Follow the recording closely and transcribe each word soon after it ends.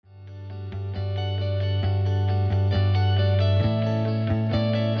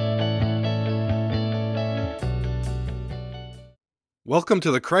Welcome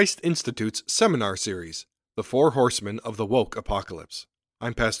to the Christ Institute's seminar series, The Four Horsemen of the Woke Apocalypse.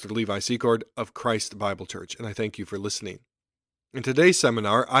 I'm Pastor Levi Secord of Christ Bible Church, and I thank you for listening. In today's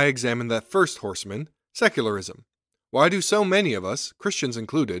seminar, I examine that first horseman, secularism. Why do so many of us, Christians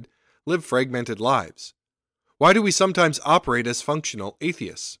included, live fragmented lives? Why do we sometimes operate as functional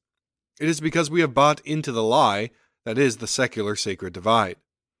atheists? It is because we have bought into the lie that is the secular-sacred divide.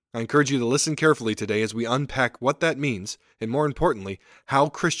 I encourage you to listen carefully today as we unpack what that means, and more importantly, how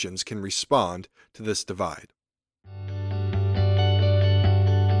Christians can respond to this divide.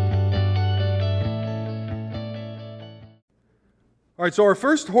 All right, so our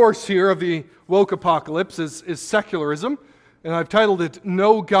first horse here of the woke apocalypse is secularism, and I've titled it,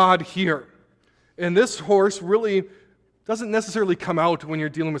 No God Here. And this horse really doesn't necessarily come out when you're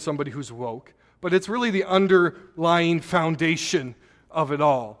dealing with somebody who's woke, but it's really the underlying foundation of it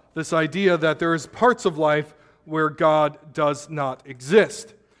all. This idea that there is parts of life where God does not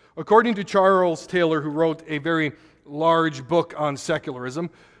exist. According to Charles Taylor, who wrote a very large book on secularism,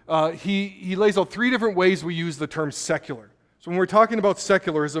 he lays out three different ways we use the term secular. So when we're talking about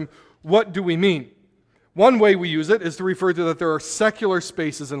secularism, what do we mean? One way we use it is to refer to that there are secular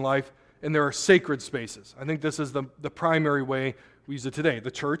spaces in life and there are sacred spaces. I think this is the primary way we use it today.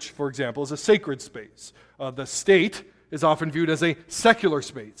 The church, for example, is a sacred space. The state is often viewed as a secular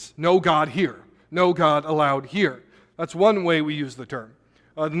space. No God here. No God allowed here. That's one way we use the term.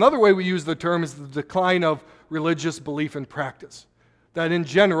 Another way we use the term is the decline of religious belief and practice. That in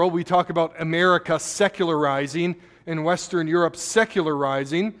general, we talk about America secularizing and Western Europe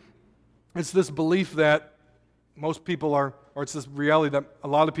secularizing. It's this belief that most people are, or it's this reality that a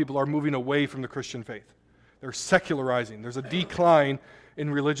lot of people are moving away from the Christian faith. They're secularizing. There's a decline in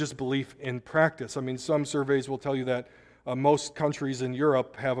religious belief and practice. I mean, some surveys will tell you that most countries in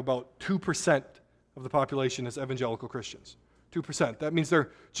Europe have about 2% of the population as evangelical Christians. 2%. That means they're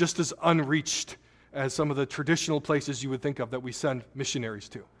just as unreached as some of the traditional places you would think of that we send missionaries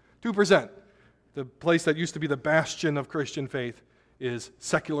to. 2%. The place that used to be the bastion of Christian faith is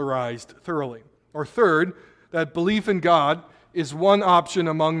secularized thoroughly. Or third, that belief in God is one option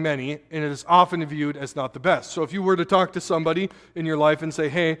among many, and it is often viewed as not the best. So if you were to talk to somebody in your life and say,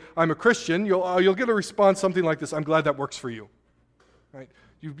 hey, I'm a Christian, you'll get a response something like this, I'm glad that works for you. Right?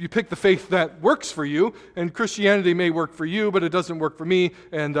 You pick the faith that works for you, and Christianity may work for you, but it doesn't work for me,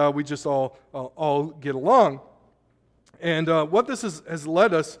 and we just all get along. And what this has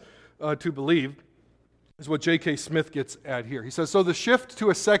led us to believe is what J.K. Smith gets at here. He says, so the shift to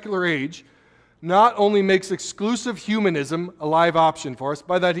a secular age not only makes exclusive humanism a live option for us,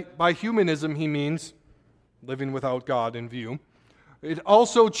 by humanism he means living without God in view, it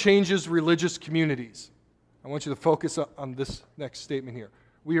also changes religious communities. I want you to focus on this next statement here.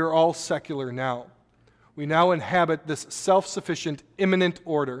 We are all secular now. We now inhabit this self-sufficient, immanent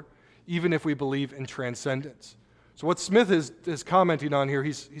order, even if we believe in transcendence. So what Smith is commenting on here,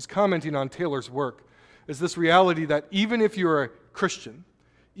 he's commenting on Taylor's work, is this reality that even if you're a Christian,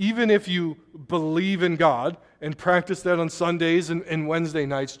 even if you believe in God and practice that on Sundays and Wednesday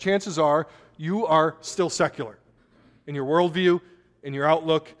nights, chances are you are still secular in your worldview, in your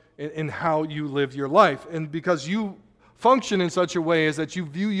outlook, in how you live your life. And because you function in such a way as that you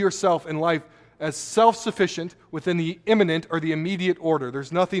view yourself in life as self-sufficient within the imminent or the immediate order.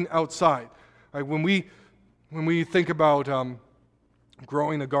 There's nothing outside. Right? When we think about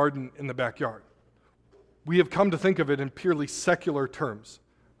growing a garden in the backyard, we have come to think of it in purely secular terms.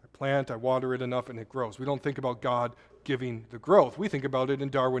 I water it enough, and it grows. We don't think about God giving the growth. We think about it in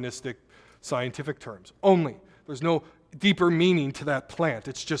Darwinistic scientific terms only. There's no deeper meaning to that plant.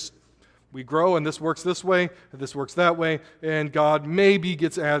 It's just we grow, and this works this way, and this works that way, and God maybe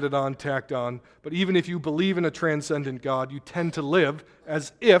gets added on, tacked on. But even if you believe in a transcendent God, you tend to live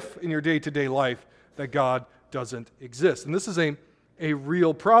as if in your day-to-day life that God doesn't exist. And this is a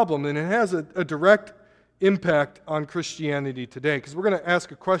real problem, and it has a direct impact on Christianity today, because we're going to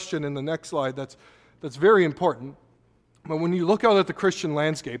ask a question in the next slide that's very important. But when you look out at the Christian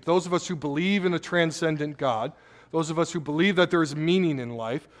landscape, those of us who believe in a transcendent God, those of us who believe that there is meaning in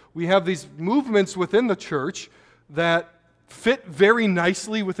life, we have these movements within the church that fit very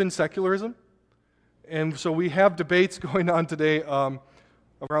nicely within secularism. And so we have debates going on today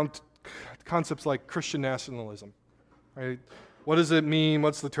around concepts like Christian nationalism, right? What does it mean?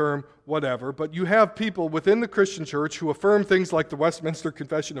 What's the term? Whatever. But you have people within the Christian church who affirm things like the Westminster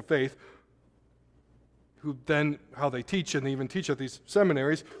Confession of Faith who then, how they teach, and they even teach at these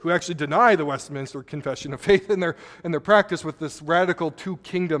seminaries, who actually deny the Westminster Confession of Faith in their practice with this radical two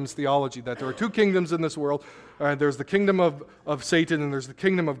kingdoms theology, that there are two kingdoms in this world. There's the kingdom of Satan and there's the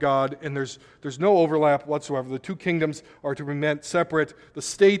kingdom of God, and there's no overlap whatsoever. The two kingdoms are to be meant separate. The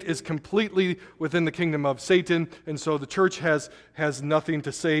state is completely within the kingdom of Satan, and so the church has nothing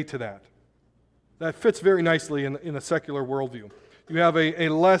to say to that. That fits very nicely in a secular worldview. You have a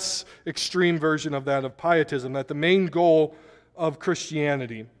less extreme version of that, of pietism, that the main goal of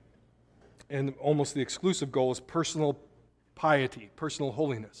Christianity, and almost the exclusive goal, is personal piety, personal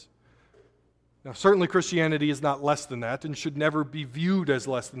holiness. Now, certainly Christianity is not less than that and should never be viewed as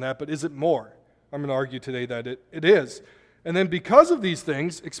less than that, but is it more? I'm going to argue today that it is. And then because of these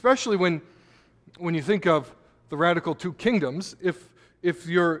things, especially when you think of the radical two kingdoms, if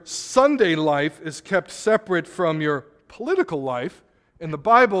your Sunday life is kept separate from your political life, and the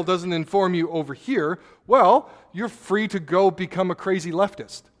Bible doesn't inform you over here, well, you're free to go become a crazy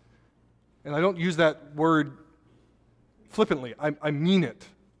leftist. And I don't use that word flippantly. I mean it.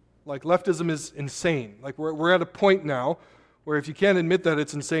 Like, leftism is insane. Like, we're at a point now where if you can't admit that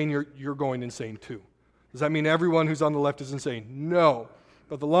it's insane, you're going insane too. Does that mean everyone who's on the left is insane? No.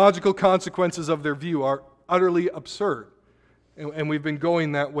 But the logical consequences of their view are utterly absurd. And we've been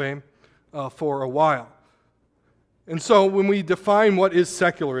going that way for a while. And so when we define what is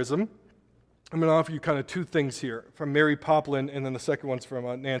secularism, I'm going to offer you kind of two things here from Mary Poplin, and then the second one's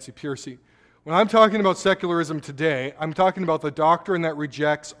from Nancy Piercy. When I'm talking about secularism today, I'm talking about the doctrine that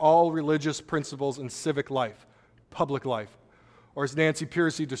rejects all religious principles in civic life, public life. Or as Nancy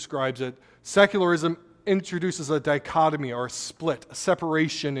Piercy describes it, secularism introduces a dichotomy or a split, a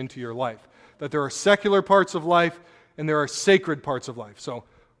separation into your life. That there are secular parts of life and there are sacred parts of life. So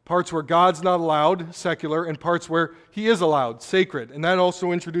parts where God's not allowed, secular, and parts where He is allowed, sacred. And that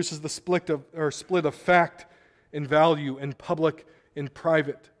also introduces the split of fact and value in public and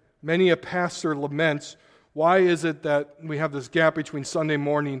private. Many a pastor laments, why is it that we have this gap between Sunday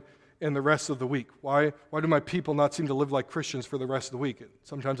morning and the rest of the week? Why do my people not seem to live like Christians for the rest of the week? And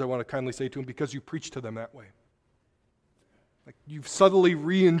sometimes I want to kindly say to them, because you preach to them that way. Like, you've subtly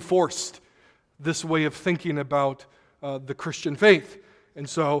reinforced this way of thinking about the Christian faith. And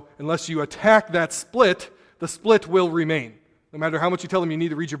so, unless you attack that split, the split will remain. No matter how much you tell them you need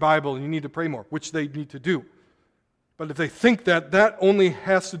to read your Bible and you need to pray more, which they need to do. But if they think that only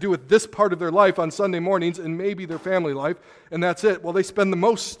has to do with this part of their life on Sunday mornings and maybe their family life, and that's it, well, they spend the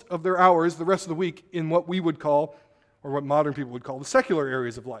most of their hours the rest of the week in what we would call, or what modern people would call, the secular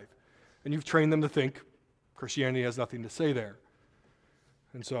areas of life. And you've trained them to think Christianity has nothing to say there.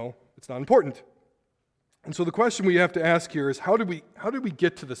 And so, it's not important. And so the question we have to ask here is, how did we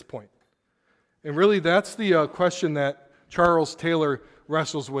get to this point? And really, that's the question that Charles Taylor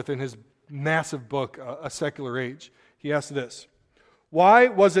wrestles with in his massive book, A Secular Age. He asks this: why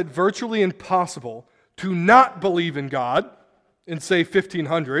was it virtually impossible to not believe in God in, say,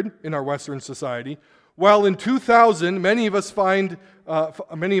 1500 in our Western society, while in 2000 many of us find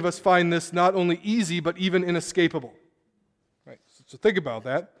this not only easy but even inescapable? Right. So think about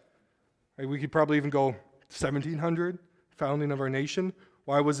that. Right, we could probably even go 1700, founding of our nation.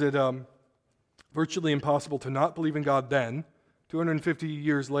 Why was it virtually impossible to not believe in God then? 250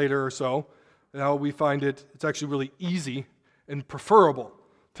 years later or so, now we find it's actually really easy and preferable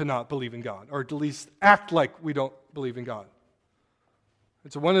to not believe in God, or at least act like we don't believe in God.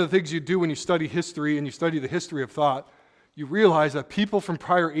 And so one of the things you do when you study history and you study the history of thought, you realize that people from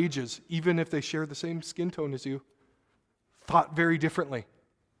prior ages, even if they share the same skin tone as you, thought very differently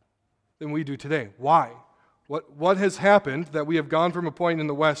than we do today. Why? What has happened that we have gone from a point in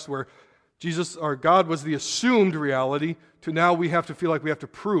the West where Jesus, or God, was the assumed reality to now we have to feel like we have to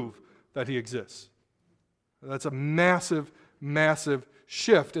prove that He exists? That's a massive, massive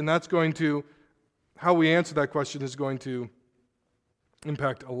shift, and that's going to, how we answer that question is going to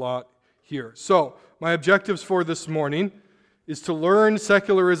impact a lot here. So, my objectives for this morning is to learn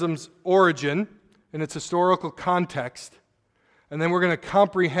secularism's origin and its historical context. And then we're going to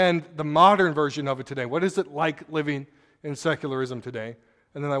comprehend the modern version of it today. What is it like living in secularism today?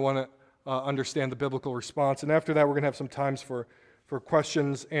 And then I want to understand the biblical response. And after that, we're going to have some times for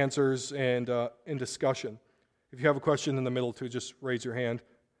questions, answers, and discussion. If you have a question in the middle, too, just raise your hand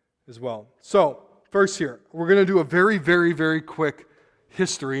as well. So, first here, we're going to do a very, very, very quick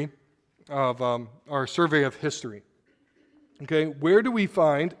history of our survey of history. Okay, where do we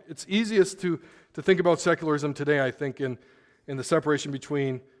find, it's easiest to think about secularism today, I think, in the separation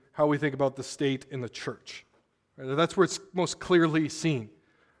between how we think about the state and the church. Right? That's where it's most clearly seen.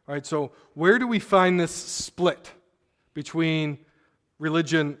 All right, so where do we find this split between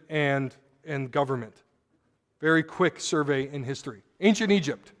religion and government? Very quick survey in history. Ancient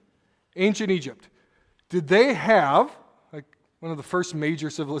Egypt. Did they have, like one of the first major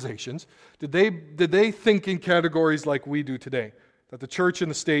civilizations, did they think in categories like we do today, that the church and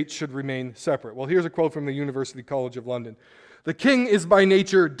the state should remain separate? Well, here's a quote from the University College of London. "The king is by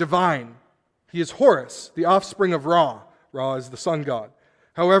nature divine. He is Horus, the offspring of Ra. Ra is the sun god.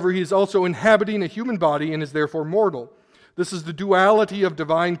 However, he is also inhabiting a human body and is therefore mortal. This is the duality of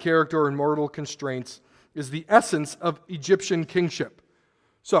divine character and mortal constraints, is the essence of Egyptian kingship."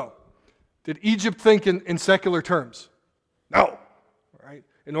 So, did Egypt think in secular terms? No. Right?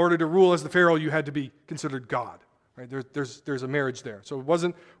 In order to rule as the Pharaoh, you had to be considered God. Right? There's a marriage there. So it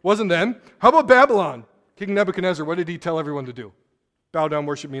wasn't them. How about Babylon? King Nebuchadnezzar, what did he tell everyone to do? Bow down,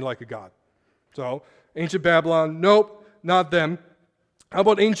 worship me like a god. So, ancient Babylon, nope, not them. How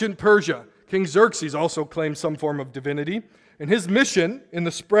about ancient Persia? King Xerxes also claimed some form of divinity. And his mission in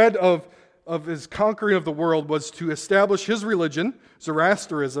the spread of his conquering of the world was to establish his religion,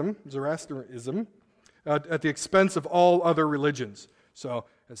 Zoroastrianism, at the expense of all other religions. So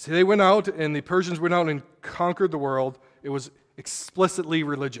as they went out and the Persians went out and conquered the world, it was explicitly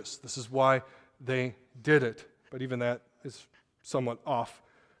religious. This is why they did it. But even that is somewhat off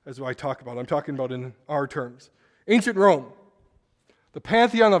as I talk about. I'm talking about in our terms. Ancient Rome. The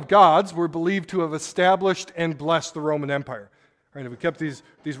pantheon of gods were believed to have established and blessed the Roman Empire. Right, if we kept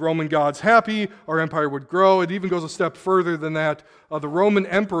these Roman gods happy, our empire would grow. It even goes a step further than that. The Roman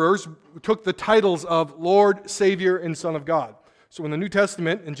emperors took the titles of Lord, Savior, and Son of God. So in the New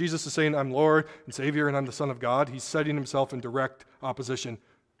Testament, and Jesus is saying, "I'm Lord and Savior and I'm the Son of God," he's setting himself in direct opposition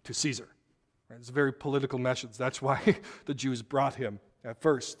to Caesar. Right, it's a very political message. That's why the Jews brought him at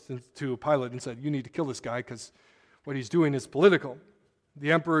first to Pilate and said, "You need to kill this guy because what he's doing is political."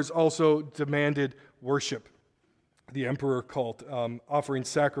 The emperors also demanded worship. The emperor cult, offering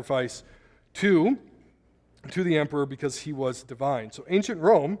sacrifice to the emperor because he was divine. So ancient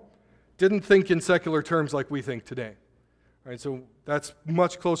Rome didn't think in secular terms like we think today. Right, so that's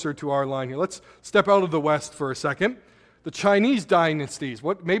much closer to our line here. Let's step out of the West for a second. The Chinese dynasties,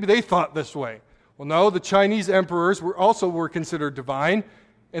 maybe they thought this way. Well, no, the Chinese emperors were considered divine,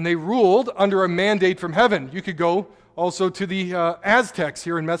 and they ruled under a mandate from heaven. You could go also to the Aztecs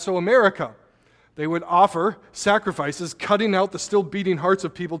here in Mesoamerica. They would offer sacrifices, cutting out the still beating hearts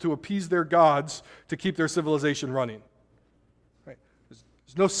of people to appease their gods to keep their civilization running. Right?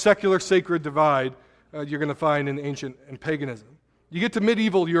 There's no secular sacred divide you're going to find in ancient and paganism. You get to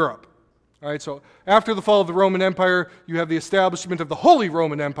medieval Europe. All right, so after the fall of the Roman Empire, you have the establishment of the Holy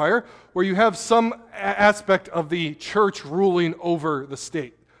Roman Empire, where you have some aspect of the church ruling over the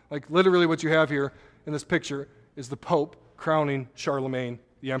state. Like literally what you have here in this picture is the Pope crowning Charlemagne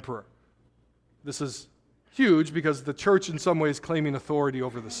the emperor. This is huge because the church in some ways is claiming authority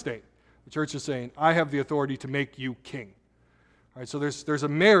over the state. The church is saying, "I have the authority to make you king." All right, so there's a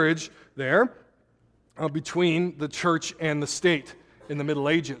marriage there between the church and the state in the Middle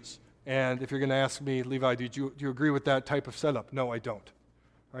Ages. And if you're going to ask me, Levi, do you agree with that type of setup? No, I don't.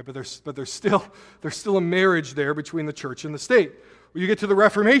 All right, but there's still a marriage there between the church and the state. Well, you get to the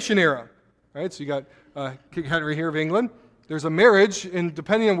Reformation era. Right, so you got King Henry here of England. There's a marriage, and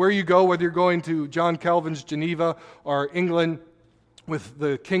depending on where you go, whether you're going to John Calvin's Geneva or England, with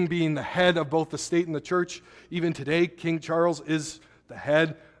the king being the head of both the state and the church, even today, King Charles is the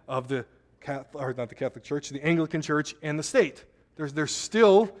head of the Anglican Church and the state. There's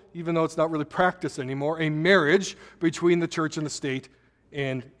still, even though it's not really practiced anymore, a marriage between the church and the state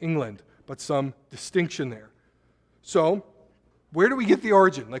and England, but some distinction there. So, where do we get the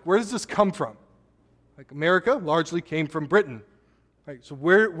origin? Like, where does this come from? Like, America largely came from Britain. Right, so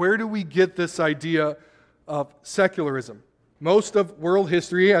where do we get this idea of secularism? Most of world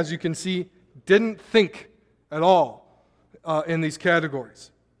history, as you can see, didn't think at all in these categories.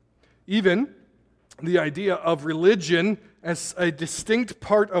 Even the idea of religion as a distinct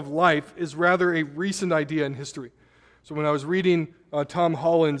part of life is rather a recent idea in history. So when I was reading Tom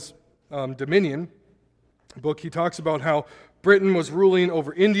Holland's Dominion book, he talks about how Britain was ruling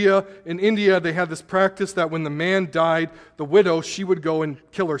over India. In India, they had this practice that when the man died, the widow, she would go and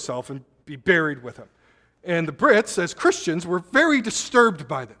kill herself and be buried with him. And the Brits, as Christians, were very disturbed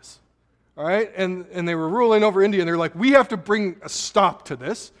by this. All right? And they were ruling over India, and they're like, we have to bring a stop to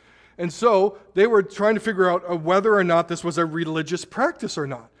this. And so they were trying to figure out whether or not this was a religious practice or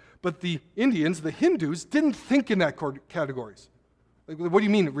not. But the Indians, the Hindus, didn't think in that categories. Like, what do you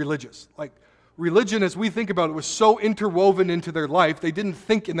mean religious? Like, religion, as we think about it, was so interwoven into their life, they didn't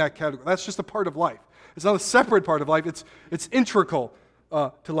think in that category. That's just a part of life. It's not a separate part of life. It's integral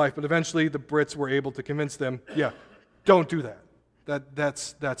to life. But eventually, the Brits were able to convince them, yeah, don't do that.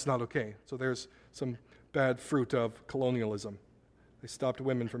 That's not okay. So there's some bad fruit of colonialism. They stopped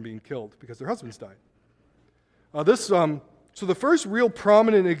women from being killed because their husbands died. So the first real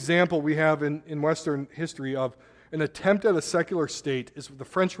prominent example we have in Western history of an attempt at a secular state is the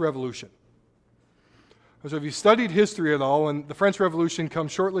French Revolution. So if you studied history at all, and the French Revolution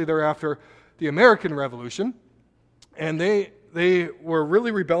comes shortly thereafter the American Revolution, and they were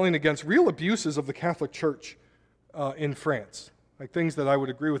really rebelling against real abuses of the Catholic Church in France. Like things that I would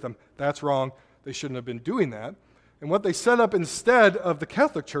agree with them, that's wrong, they shouldn't have been doing that. And what they set up instead of the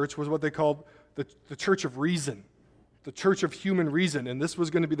Catholic Church was what they called the Church of Reason, the Church of Human Reason, and this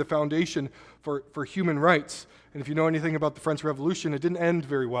was going to be the foundation for human rights. And if you know anything about the French Revolution, it didn't end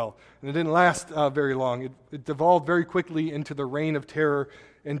very well, and it didn't last very long. It devolved very quickly into the reign of terror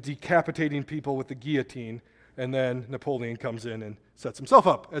and decapitating people with the guillotine, and then Napoleon comes in and sets himself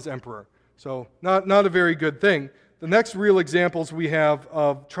up as emperor. So not a very good thing. The next real examples we have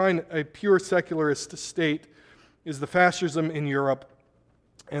of trying a pure secularist state is the fascism in Europe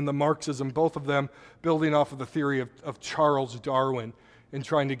and the Marxism, both of them building off of the theory of Charles Darwin and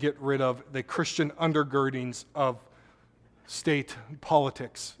trying to get rid of the Christian undergirdings of state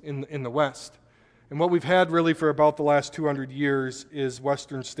politics in the West. And what we've had really for about the last 200 years is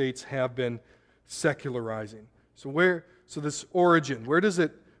Western states have been secularizing. So this origin, where does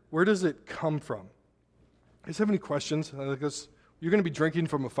it come from? You guys have any questions? You're going to be drinking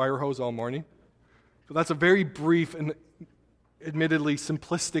from a fire hose all morning? But that's a very brief and admittedly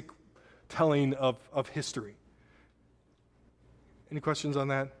simplistic telling of history. Any questions on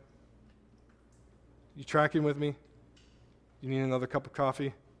that? You tracking with me? You need another cup of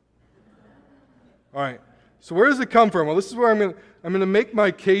coffee? All right. So where does it come from? Well, this is where I'm going to make my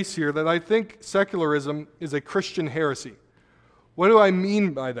case here that I think secularism is a Christian heresy. What do I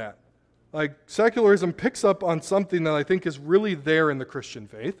mean by that? Like, secularism picks up on something that I think is really there in the Christian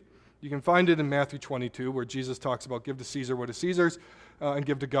faith. You can find it in Matthew 22, where Jesus talks about give to Caesar what is Caesar's and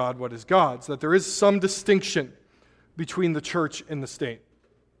give to God what is God's, that there is some distinction between the church and the state.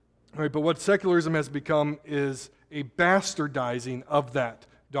 All right, but what secularism has become is a bastardizing of that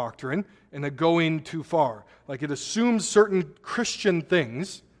doctrine and a going too far. Like, it assumes certain Christian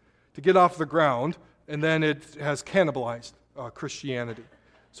things to get off the ground, and then it has cannibalized Christianity.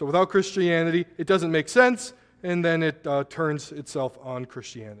 So without Christianity, it doesn't make sense, and then it turns itself on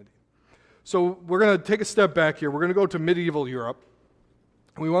Christianity. So we're going to take a step back here. We're going to go to medieval Europe.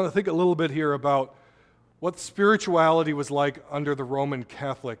 We want to think a little bit here about what spirituality was like under the Roman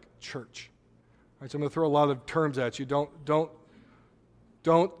Catholic Church. All right, so I'm going to throw a lot of terms at you.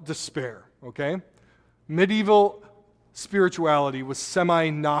 Don't despair, okay? Medieval spirituality was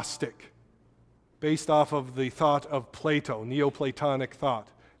semi-Gnostic, based off of the thought of Plato, Neoplatonic thought.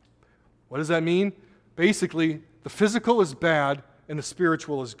 What does that mean? Basically, the physical is bad and the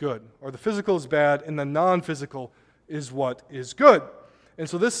spiritual is good. Or the physical is bad and the non-physical is what is good. And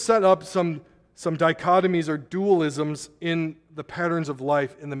so this set up some dichotomies or dualisms in the patterns of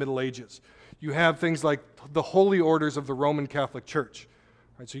life in the Middle Ages. You have things like the holy orders of the Roman Catholic Church.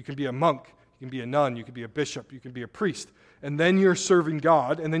 Right, so you can be a monk, you can be a nun, you can be a bishop, you can be a priest. And then you're serving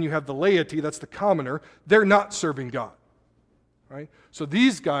God, and then you have the laity, that's the commoner. They're not serving God. Right? So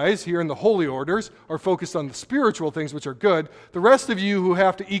these guys here in the holy orders are focused on the spiritual things, which are good. The rest of you who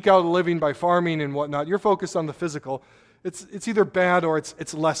have to eke out a living by farming and whatnot, you're focused on the physical. It's either bad or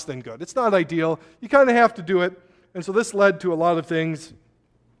it's less than good. It's not ideal. You kind of have to do it. And so this led to a lot of things,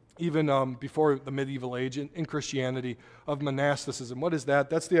 even before the medieval age in Christianity, of monasticism. What is that?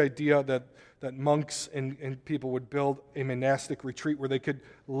 That's the idea that monks and people would build a monastic retreat where they could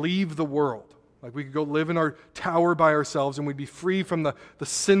leave the world. Like we could go live in our tower by ourselves and we'd be free from the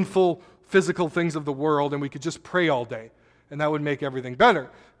sinful physical things of the world and we could just pray all day. And that would make everything better.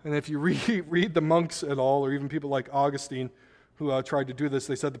 And if you read the monks at all, or even people like Augustine who tried to do this,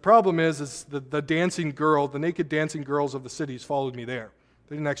 they said the problem is the dancing girl, the naked dancing girls of the cities followed me there.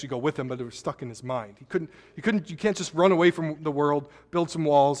 They didn't actually go with him, but it was stuck in his mind. You can't just run away from the world, build some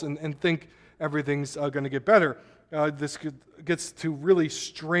walls, and think everything's going to get better. This gets to really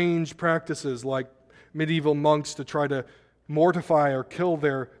strange practices like medieval monks to try to mortify or kill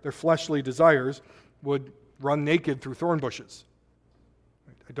their fleshly desires would run naked through thorn bushes.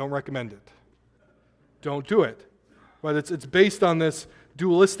 I don't recommend it. Don't do it. But it's based on this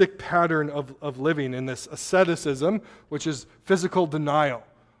dualistic pattern of living in this asceticism, which is physical denial.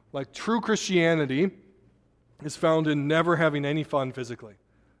 Like true Christianity is found in never having any fun physically.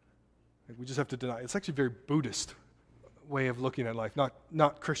 We just have to deny. It's actually a very Buddhist way of looking at life,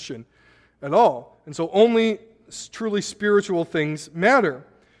 not Christian at all. And so only truly spiritual things matter.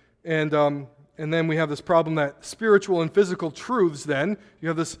 And And then we have this problem that spiritual and physical truths, then, you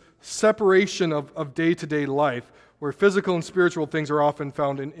have this separation of day-to-day life, where physical and spiritual things are often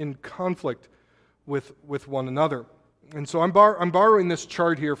found in conflict with one another. And so I'm borrowing this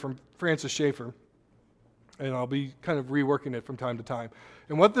chart here from Francis Schaeffer, and I'll be kind of reworking it from time to time.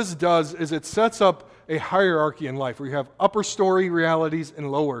 And what this does is it sets up a hierarchy in life where you have upper story realities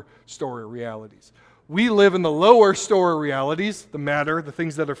and lower story realities. We live in the lower story realities, the matter, the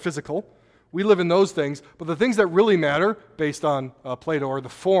things that are physical. We live in those things, but the things that really matter, based on Plato, are the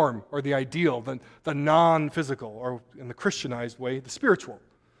form or the ideal, the non-physical, or in the Christianized way, the spiritual.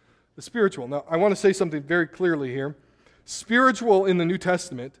 The spiritual. Now, I want to say something very clearly here. Spiritual in the New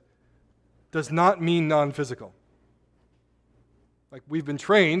Testament does not mean non-physical. Like, we've been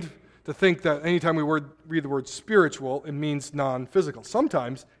trained to think that anytime we read the word spiritual, it means non-physical.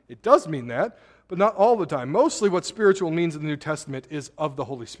 Sometimes it does mean that, but not all the time. Mostly what spiritual means in the New Testament is of the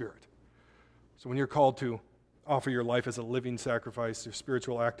Holy Spirit. So when you're called to offer your life as a living sacrifice, your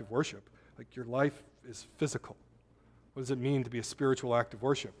spiritual act of worship, like, your life is physical. What does it mean to be a spiritual act of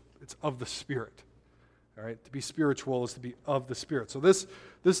worship? It's of the Spirit. All right? To be spiritual is to be of the Spirit. So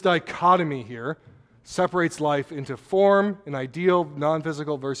this dichotomy here separates life into form and ideal,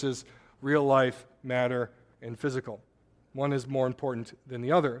 non-physical, versus real life, matter, and physical. One is more important than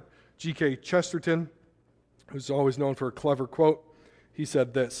the other. G.K. Chesterton, who's always known for a clever quote, he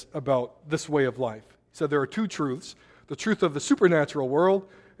said this about this way of life. He said, there are two truths, the truth of the supernatural world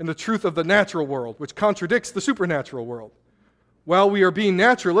and the truth of the natural world, which contradicts the supernatural world. While we are being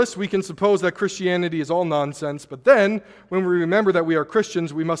naturalists, we can suppose that Christianity is all nonsense, but then, when we remember that we are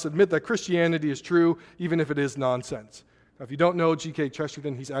Christians, we must admit that Christianity is true, even if it is nonsense. Now, if you don't know G.K.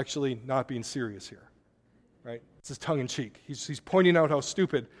 Chesterton, he's actually not being serious here, right? It's his tongue-in-cheek. He's pointing out how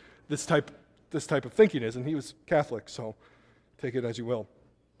stupid this type of thinking is, and he was Catholic, so take it as you will.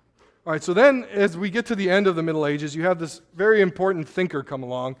 All right, so then, as we get to the end of the Middle Ages, you have this very important thinker come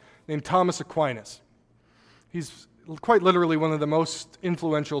along named Thomas Aquinas. He's quite literally one of the most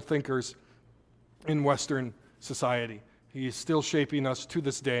influential thinkers in Western society. He's still shaping us to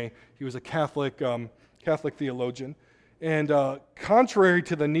this day. He was a Catholic theologian. And contrary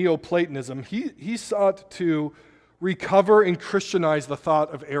to the Neoplatonism, he sought to recover and Christianize the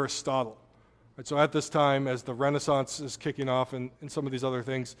thought of Aristotle. Right, so at this time, as the Renaissance is kicking off and some of these other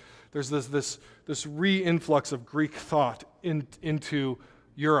things, there's this re-influx of Greek thought into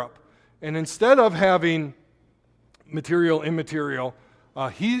Europe. And instead of having material, immaterial,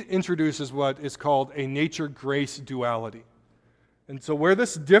 he introduces what is called a nature-grace duality. And so where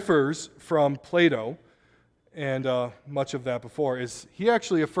this differs from Plato and much of that before is he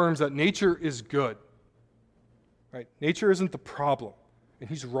actually affirms that nature is good. Right? Nature isn't the problem. And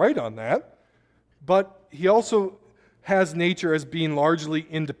he's right on that. But he also has nature as being largely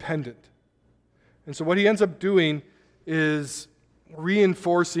independent. And so what he ends up doing is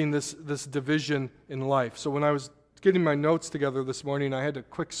reinforcing this division in life. So when I was getting my notes together this morning, I had to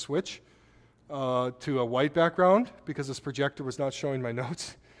quick switch to a white background because this projector was not showing my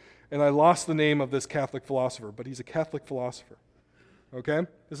notes. And I lost the name of this Catholic philosopher, but he's a Catholic philosopher. Okay?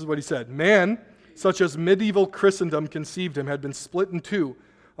 This is what he said. Man, such as medieval Christendom conceived him, had been split in two.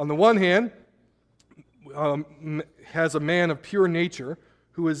 On the one hand, has a man of pure nature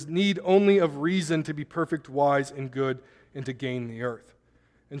who has need only of reason to be perfect, wise, and good, and to gain the earth.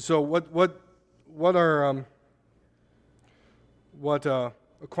 And so what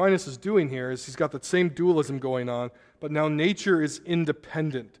Aquinas is doing here is he's got that same dualism going on, but now nature is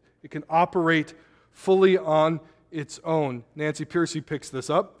independent. It can operate fully on its own. Nancy Piercy picks this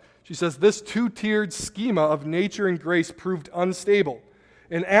up. She says, this two-tiered schema of nature and grace proved unstable.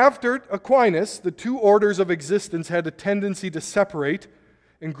 And after Aquinas, the two orders of existence had a tendency to separate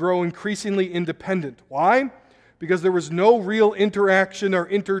and grow increasingly independent. Why? Because there was no real interaction or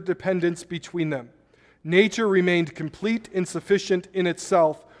interdependence between them. Nature remained complete and sufficient in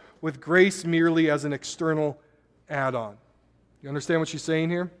itself, with grace merely as an external add-on. You understand what she's saying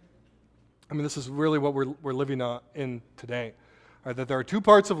here? I mean, this is really what we're living in today. All right, that there are two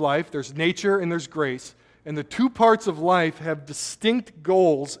parts of life. There's nature and there's grace. And the two parts of life have distinct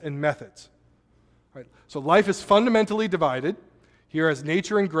goals and methods. Right? So life is fundamentally divided here as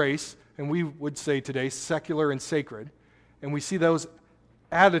nature and grace, and we would say today secular and sacred. And we see those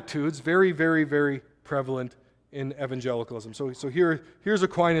attitudes very, very, very prevalent in evangelicalism. So here's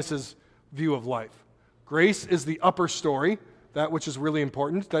Aquinas' view of life. Grace is the upper story, that which is really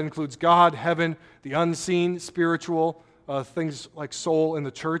important. That includes God, heaven, the unseen, spiritual, things like soul and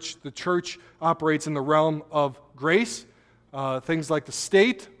the church. The church operates in the realm of grace. Things like the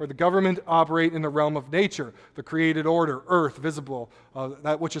state or the government operate in the realm of nature, the created order, earth, visible,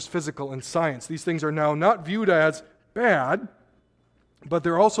 that which is physical, and science. These things are now not viewed as bad, but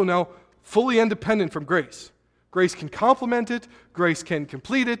they're also now fully independent from grace. Grace can complement it, grace can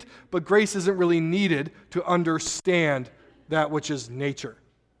complete it, but grace isn't really needed to understand that which is nature.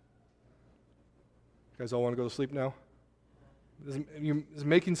 You guys all want to go to sleep now? Is it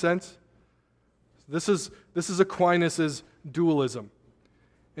making sense? This is Aquinas' dualism.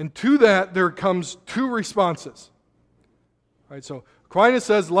 And to that, there comes two responses. All right, so Aquinas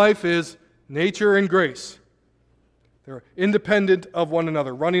says life is nature and grace. They're independent of one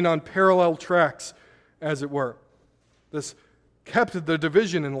another, running on parallel tracks, as it were. This kept the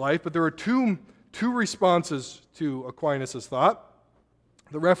division in life, but there are two responses to Aquinas' thought: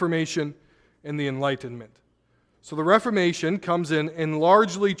 the Reformation and the Enlightenment. So the Reformation comes in and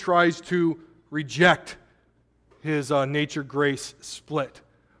largely tries to reject his nature-grace split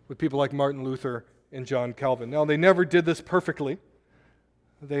with people like Martin Luther and John Calvin. Now, they never did this perfectly.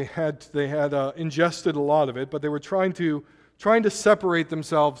 They had ingested a lot of it, but they were trying to separate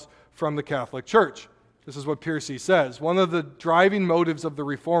themselves from the Catholic Church. This is what Piercy says. One of the driving motives of the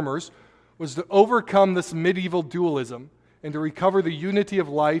Reformers was to overcome this medieval dualism and to recover the unity of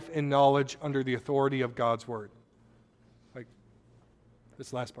life and knowledge under the authority of God's Word. Like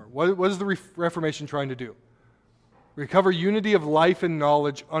this last part. What is the Reformation trying to do? Recover unity of life and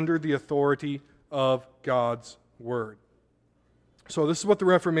knowledge under the authority of God's Word. So this is what the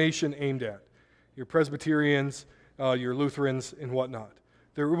Reformation aimed at. Your Presbyterians, your Lutherans, and whatnot.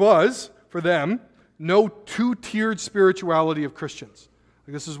 There was, for them, no two-tiered spirituality of Christians.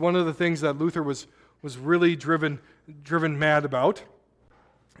 This is one of the things that Luther was really driven mad about,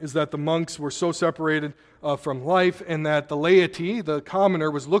 is that the monks were so separated from life, and that the laity, the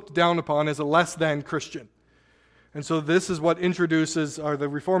commoner, was looked down upon as a less than Christian. And so this is what introduces, or the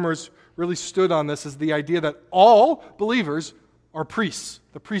Reformers really stood on this, is the idea that all believers are priests,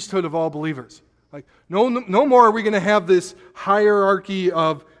 the priesthood of all believers. Like, no more are we going to have this hierarchy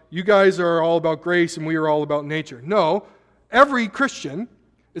of you guys are all about grace and we are all about nature. No, every Christian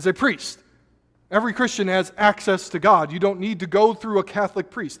is a priest. Every Christian has access to God. You don't need to go through a Catholic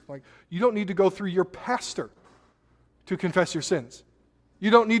priest. Like, you don't need to go through your pastor to confess your sins. You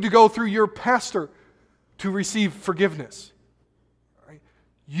don't need to go through your pastor to receive forgiveness. Right?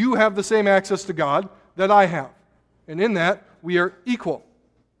 You have the same access to God that I have. And in that, we are equal.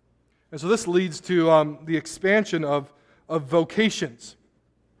 And so this leads to the expansion of vocations.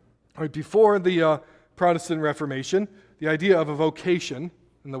 Right, before the Protestant Reformation, the idea of a vocation,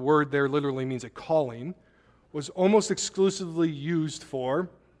 and the word there literally means a calling, was almost exclusively used for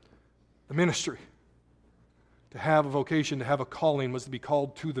the ministry. To have a vocation, to have a calling, was to be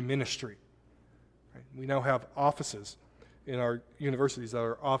called to the ministry. Right? We now have offices in our universities that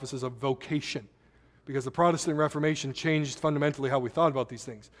are offices of vocation, because the Protestant Reformation changed fundamentally how we thought about these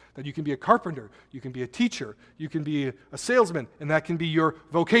things. That you can be a carpenter, you can be a teacher, you can be a salesman, and that can be your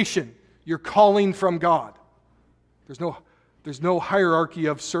vocation, your calling from God. There's no hierarchy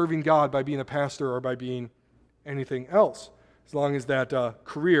of serving God by being a pastor or by being anything else, as long as that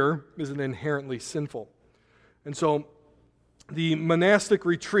career isn't inherently sinful. And so the monastic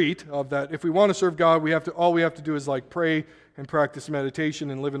retreat of that, if we want to serve God, all we have to do is like pray and practice meditation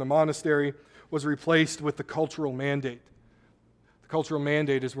and live in a monastery, was replaced with the cultural mandate. The cultural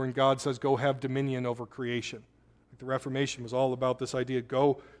mandate is when God says, go have dominion over creation. The Reformation was all about this idea,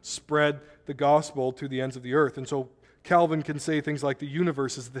 go spread the gospel to the ends of the earth. And so Calvin can say things like the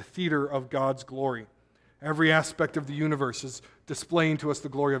universe is the theater of God's glory. Every aspect of the universe is displaying to us the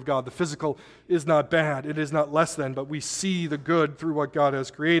glory of God. The physical is not bad, it is not less than, but we see the good through what God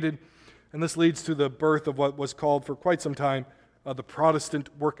has created. And this leads to the birth of what was called for quite some time the Protestant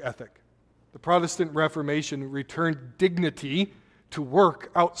work ethic. The Protestant Reformation returned dignity to work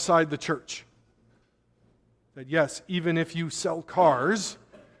outside the church. That yes, even if you sell cars,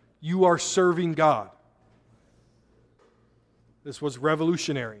 you are serving God. This was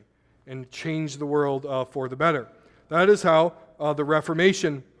revolutionary and changed the world for the better. That is how the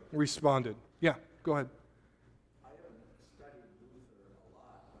Reformation responded. Yeah, go ahead. I haven't studied Luther a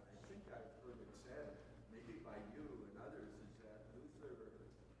lot, but I think I've heard it said, maybe by you and others, is that Luther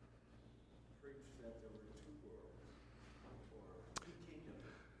preached that there were two worlds, or two kingdoms.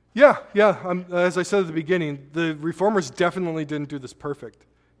 Yeah. As I said at the beginning, the Reformers definitely didn't do this perfect.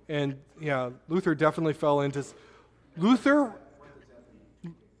 And yeah, Luther definitely fell into...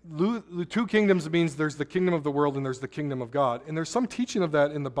 The two kingdoms means there's the kingdom of the world and there's the kingdom of God. And there's some teaching of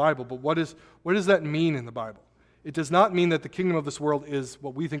that in the Bible, but what does that mean in the Bible? It does not mean that the kingdom of this world is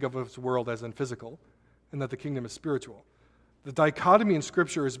what we think of as world as in physical, and that the kingdom is spiritual. The dichotomy in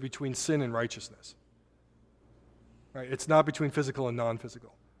Scripture is between sin and righteousness. Right? It's not between physical and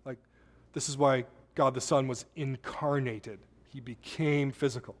non-physical. Like, this is why God the Son was incarnated. He became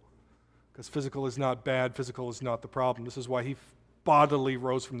physical. Because physical is not bad, physical is not the problem. This is why he bodily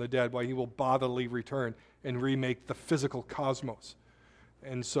rose from the dead, why he will bodily return and remake the physical cosmos.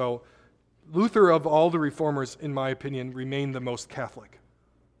 And so, Luther, of all the reformers, in my opinion, remained the most Catholic.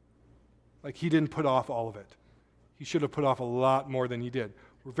 Like, he didn't put off all of it. He should have put off a lot more than he did.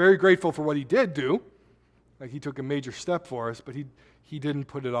 We're very grateful for what he did do. Like, he took a major step for us, but he didn't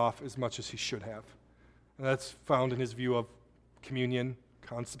put it off as much as he should have. And that's found in his view of communion,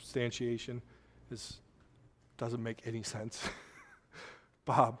 consubstantiation. This doesn't make any sense.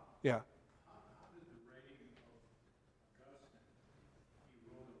 Bob, yeah.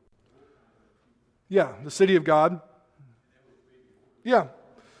 Yeah, the City of God. Yeah.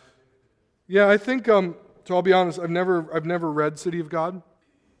 Yeah, I think, so I'll be honest, I've never read City of God.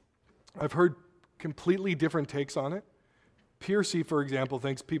 I've heard completely different takes on it. Piercy, for example,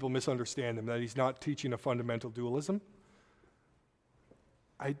 thinks people misunderstand him, that he's not teaching a fundamental dualism.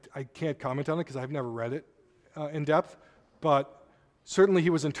 I can't comment on it because I've never read it in depth, but certainly he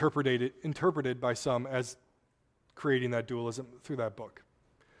was interpreted by some as creating that dualism through that book.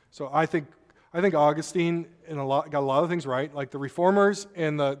 So I think Augustine got a lot of things right. Like the Reformers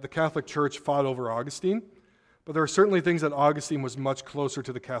and the Catholic Church fought over Augustine, but there are certainly things that Augustine was much closer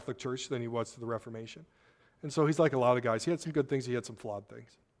to the Catholic Church than he was to the Reformation. And so he's like a lot of guys. He had some good things, he had some flawed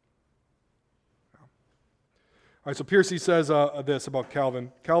things. All right, so Piercy says this about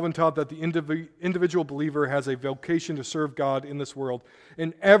Calvin. Calvin taught that the individual believer has a vocation to serve God in this world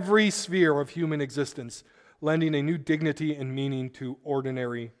in every sphere of human existence, lending a new dignity and meaning to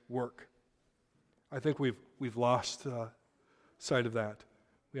ordinary work. I think we've lost sight of that.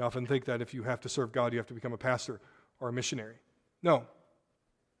 We often think that if you have to serve God, you have to become a pastor or a missionary. No.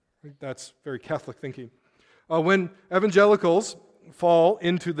 I think that's very Catholic thinking. When evangelicals fall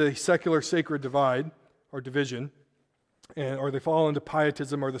into the secular-sacred divide, or division, or they fall into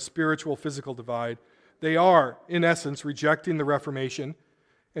pietism or the spiritual-physical divide, they are, in essence, rejecting the Reformation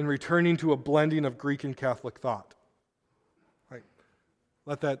and returning to a blending of Greek and Catholic thought. Right?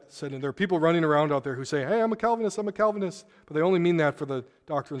 Let that sit in. There are people running around out there who say, hey, I'm a Calvinist, but they only mean that for the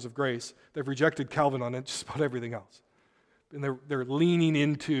doctrines of grace. They've rejected Calvin on it, just about everything else. And they're leaning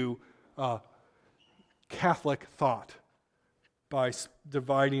into Catholic thought by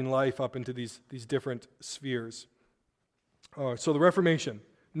dividing life up into these different spheres. So the Reformation,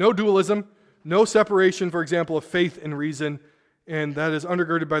 no dualism, no separation, for example, of faith and reason, and that is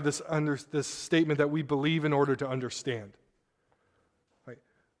undergirded by this statement that we believe in order to understand. Right?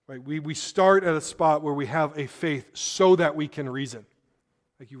 We start at a spot where we have a faith so that we can reason.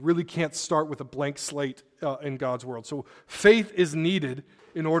 Like, you really can't start with a blank slate in God's world. So faith is needed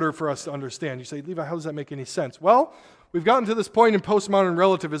in order for us to understand. You say, Levi, how does that make any sense? Well, we've gotten to this point in postmodern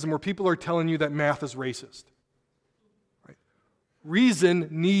relativism where people are telling you that math is racist. Right? Reason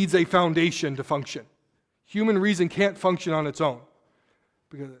needs a foundation to function. Human reason can't function on its own.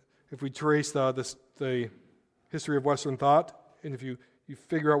 Because if we trace the history of Western thought, and if you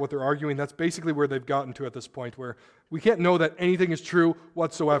figure out what they're arguing, that's basically where they've gotten to at this point, where we can't know that anything is true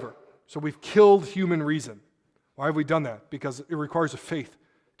whatsoever. So we've killed human reason. Why have we done that? Because it requires a faith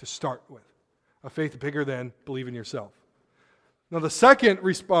to start with. A faith bigger than believe in yourself. Now, the second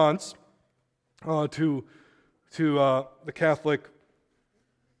response to the Catholic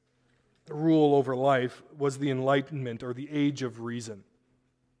rule over life was the Enlightenment, or the Age of Reason.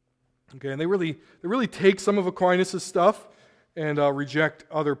 Okay, and they really take some of Aquinas' stuff and reject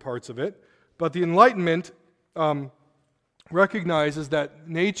other parts of it. But the Enlightenment recognizes that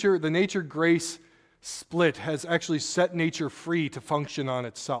the nature-grace split has actually set nature free to function on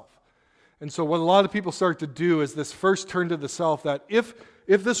itself. And so what a lot of people start to do is this first turn to the self, that if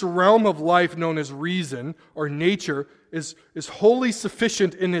this realm of life known as reason or nature is wholly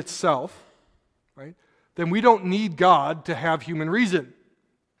sufficient in itself, right, then we don't need God to have human reason.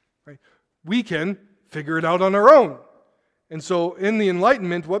 Right? We can figure it out on our own. And so in the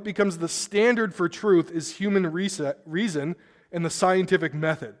Enlightenment, what becomes the standard for truth is human reason and the scientific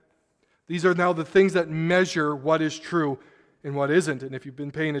method. These are now the things that measure what is true and what isn't. And if you've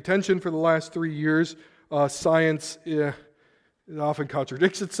been paying attention for the last 3 years, science it often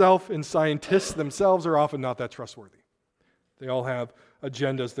contradicts itself, and scientists themselves are often not that trustworthy. They all have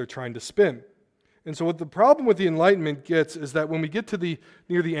agendas they're trying to spin. And so what the problem with the Enlightenment gets is that when we get to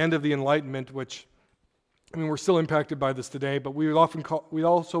near the end of the Enlightenment, which, I mean, we're still impacted by this today, but we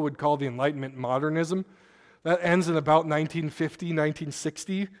also would call the Enlightenment modernism. That ends in about 1950,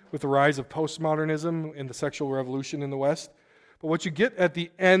 1960, with the rise of postmodernism and the sexual revolution in the West. But what you get at the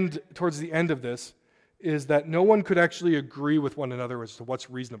end, towards the end of this, is that no one could actually agree with one another as to what's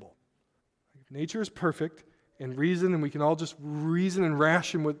reasonable. Nature is perfect, and reason, and we can all just reason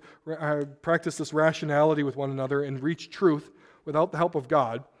and practice this rationality with one another and reach truth without the help of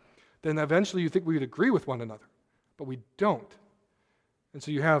God, then eventually you think we would agree with one another. But we don't. And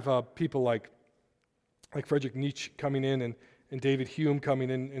so you have people like Friedrich Nietzsche coming in and David Hume coming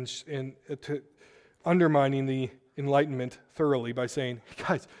in and undermining the Enlightenment thoroughly by saying,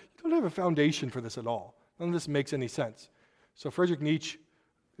 guys, you don't have a foundation for this at all. None of this makes any sense. So Friedrich Nietzsche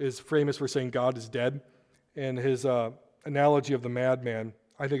is famous for saying God is dead, and his analogy of the madman,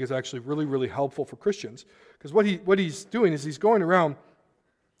 I think, is actually really, really helpful for Christians. Because what he's doing is he's going around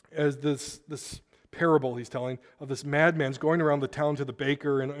as this parable he's telling of this madman's going around the town to the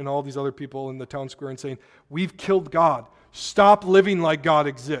baker and all these other people in the town square and saying, we've killed God. Stop living like God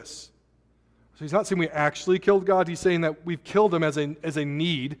exists. So he's not saying we actually killed God. He's saying that we've killed him as a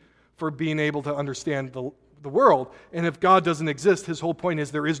need for being able to understand the world. And if God doesn't exist, his whole point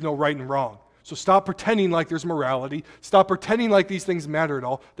is there is no right and wrong. So stop pretending like there's morality. Stop pretending like these things matter at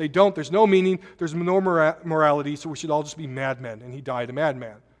all. They don't. There's no meaning. There's no morality, so we should all just be madmen. And he died a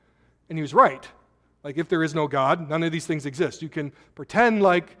madman. And he was right. Like, if there is no God, none of these things exist. You can pretend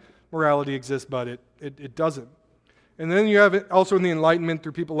like morality exists, but it doesn't. And then you have it also in the Enlightenment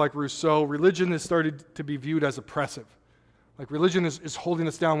through people like Rousseau. Religion has started to be viewed as oppressive. Like, religion is holding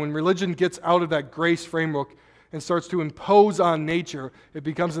us down. When religion gets out of that grace framework and starts to impose on nature, it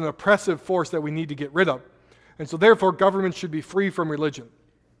becomes an oppressive force that we need to get rid of. And so therefore, government should be free from religion.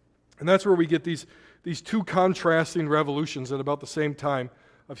 And that's where we get these two contrasting revolutions at about the same time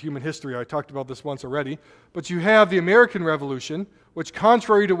of human history. I talked about this once already. But you have the American Revolution, which,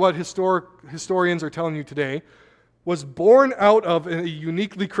 contrary to what historians are telling you today, was born out of a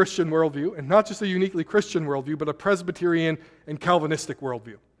uniquely Christian worldview, and not just a uniquely Christian worldview, but a Presbyterian and Calvinistic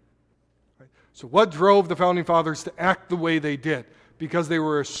worldview. Right? So what drove the Founding Fathers to act the way they did? Because they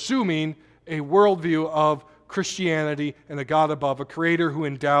were assuming a worldview of Christianity and a God above, a creator who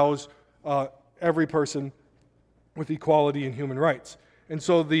endows every person with equality and human rights. And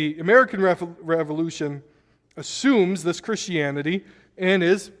so the American Revolution assumes this Christianity and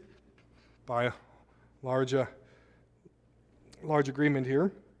is, by a large agreement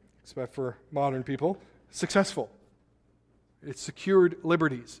here, except for modern people, successful. It secured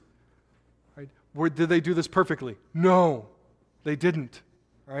liberties. Right? Did they do this perfectly? No, they didn't.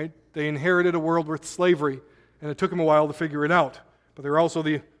 Right? They inherited a world with slavery, and it took them a while to figure it out. But they were also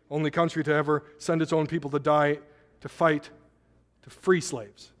the only country to ever send its own people to die, to fight, to free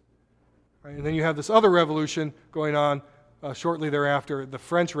slaves. Right? And then you have this other revolution going on shortly thereafter, the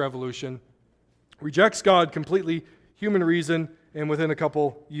French Revolution. Rejects God completely, human reason, and within a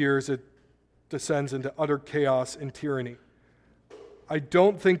couple years it descends into utter chaos and tyranny. I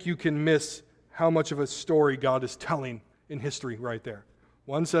don't think you can miss how much of a story God is telling in history right there.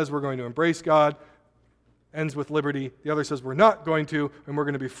 One says we're going to embrace God, ends with liberty. The other says we're not going to, and we're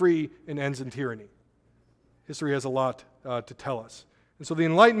going to be free, and ends in tyranny. History has a lot to tell us. And so the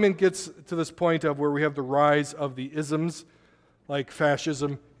Enlightenment gets to this point of where we have the rise of the isms like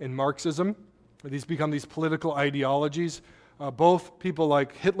fascism and Marxism. These become these political ideologies. Both people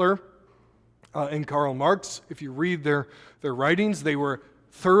like Hitler and Karl Marx, if you read their writings, they were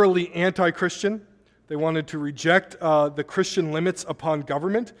thoroughly anti-Christian. They wanted to reject the Christian limits upon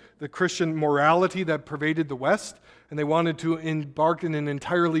government, the Christian morality that pervaded the West, and they wanted to embark in an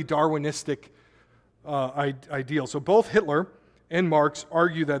entirely Darwinistic ideal. So both Hitler and Marx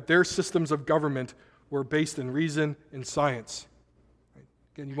argue that their systems of government were based in reason and science.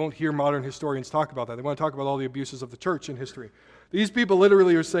 Again, you won't hear modern historians talk about that. They want to talk about all the abuses of the church in history. These people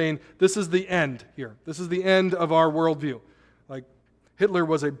literally are saying, this is the end here. This is the end of our worldview. Like, Hitler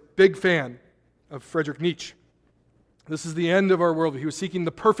was a big fan of Friedrich Nietzsche. This is the end of our worldview. He was seeking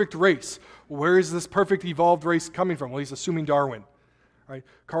the perfect race. Where is this perfect evolved race coming from? Well, he's assuming Darwin. Right?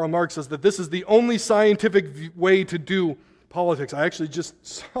 Karl Marx says that this is the only scientific way to do politics. I actually just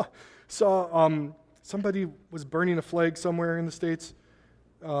saw somebody was burning a flag somewhere in the States,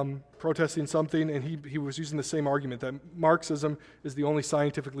 protesting something, and he was using the same argument that Marxism is the only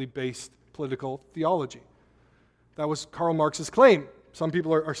scientifically based political theology. That was Karl Marx's claim. Some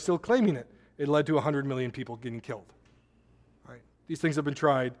people are still claiming it. It led to 100 million people getting killed. Right? These things have been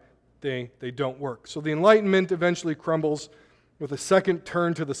tried. They don't work. So the Enlightenment eventually crumbles with a second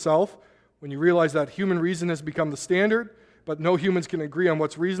turn to the self. When you realize that human reason has become the standard, but no humans can agree on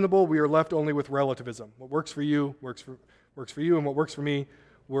what's reasonable, we are left only with relativism. What works for you works for you, and what works for me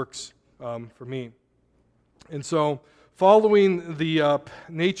works for me. And so, following the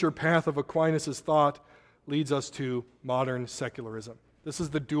nature path of Aquinas' thought leads us to modern secularism. This is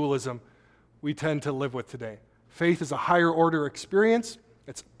the dualism we tend to live with today. Faith is a higher order experience.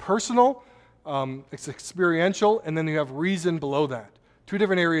 It's personal, it's experiential, and then you have reason below that. Two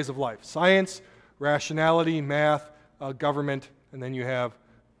different areas of life: science, rationality, math, government, and then you have,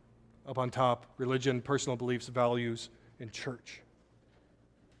 up on top, religion, personal beliefs, values, and church.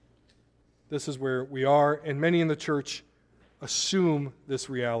 This is where we are, and many in the church assume this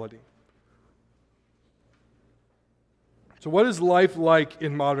reality. So what is life like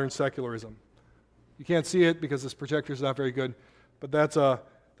in modern secularism? You can't see it because this projector is not very good, but that's a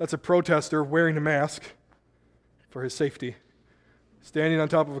protester wearing a mask for his safety, standing on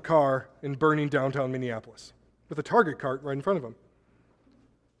top of a car in burning downtown Minneapolis with a Target cart right in front of him.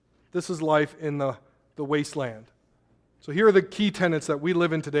 This is life in the wasteland. So here are the key tenets that we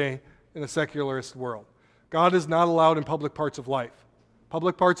live in today in a secularist world. God is not allowed in public parts of life.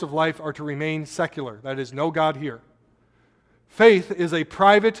 Public parts of life are to remain secular. That is, no God here. Faith is a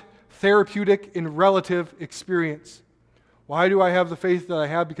private, therapeutic, and relative experience. Why do I have the faith that I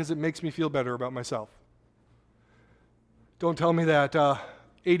have? Because it makes me feel better about myself. Don't tell me that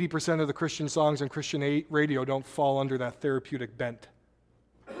 80% of the Christian songs on Christian radio don't fall under that therapeutic bent.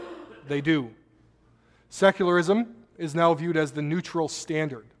 They do. Secularism is now viewed as the neutral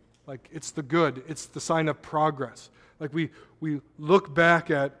standard. Like, it's the good, it's the sign of progress. Like, we look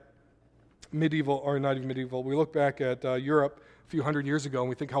back at medieval, or not even medieval, we look back at Europe a few hundred years ago and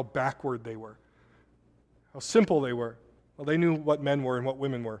we think how backward they were, how simple they were. Well, they knew what men were and what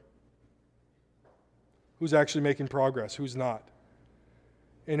women were. Who's actually making progress, who's not.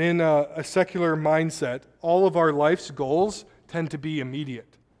 And in a secular mindset, all of our life's goals tend to be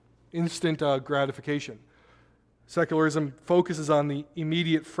immediate, instant gratification. Secularism focuses on the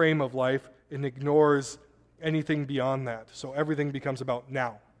immediate frame of life and ignores anything beyond that. So everything becomes about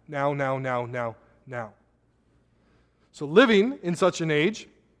now. Now. So living in such an age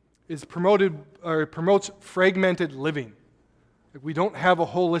is promotes fragmented living. Like, we don't have a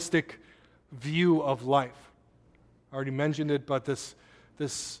holistic view of life. I already mentioned it, but this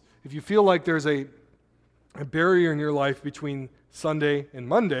if you feel like there's a barrier in your life between Sunday and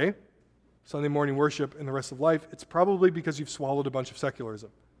Monday, Sunday morning worship and the rest of life, it's probably because you've swallowed a bunch of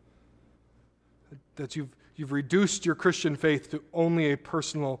secularism. That you've reduced your Christian faith to only a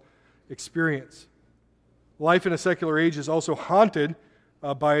personal experience. Life in a secular age is also haunted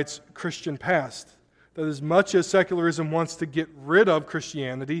by its Christian past. That as much as secularism wants to get rid of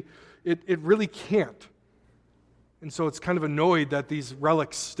Christianity, it really can't. And so it's kind of annoyed that these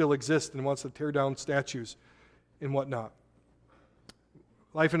relics still exist and wants to tear down statues and whatnot.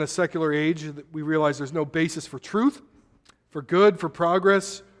 Life in a secular age, we realize there's no basis for truth, for good, for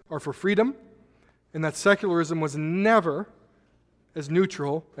progress, or for freedom, and that secularism was never as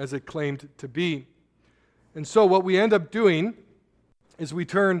neutral as it claimed to be. And so what we end up doing is we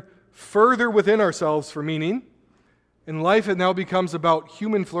turn further within ourselves for meaning, and life it now becomes about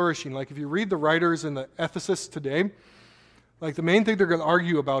human flourishing. Like, if you read the writers and the ethicists today, like, the main thing they're going to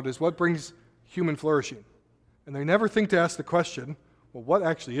argue about is what brings human flourishing. And they never think to ask the question, well, what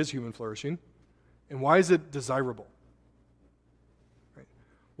actually is human flourishing, and why is it desirable? Right?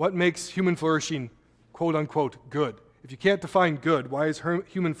 What makes human flourishing, quote unquote, good? If you can't define good, why is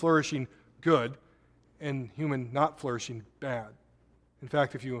human flourishing good and human not flourishing bad? In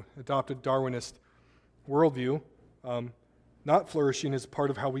fact, if you adopt a Darwinist worldview, not flourishing is part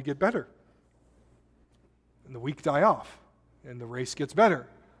of how we get better. And the weak die off, and the race gets better.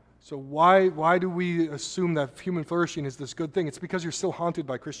 So why do we assume that human flourishing is this good thing? It's because you're still haunted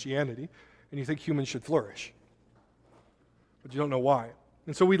by Christianity, and you think humans should flourish. But you don't know why.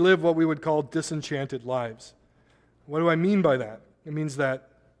 And so we live what we would call disenchanted lives. What do I mean by that? It means that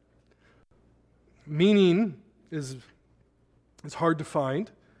meaning is hard to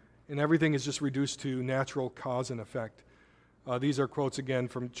find, and everything is just reduced to natural cause and effect. These are quotes again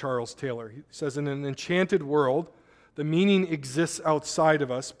from Charles Taylor. He says, in an enchanted world, the meaning exists outside of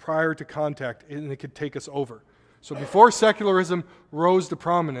us prior to contact, and it could take us over. So before secularism rose to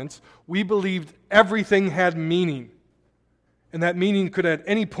prominence, we believed everything had meaning, and that meaning could at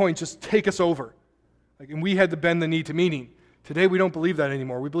any point just take us over. And we had to bend the knee to meaning. Today we don't believe that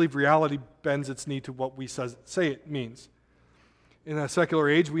anymore. We believe reality bends its knee to what we say it means. In a secular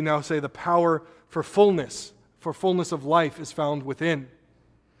age, we now say the power for fullness of life is found within.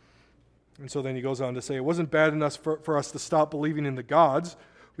 And so then he goes on to say, it wasn't bad enough for us to stop believing in the gods.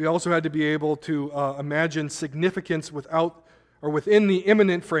 We also had to be able to imagine significance within the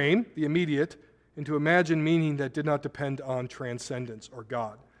immanent frame, the immediate, and to imagine meaning that did not depend on transcendence or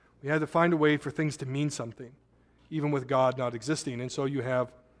God. We had to find a way for things to mean something, even with God not existing. And so you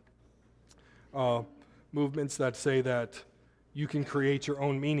have movements that say that you can create your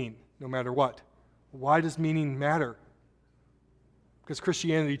own meaning no matter what. Why does meaning matter? Because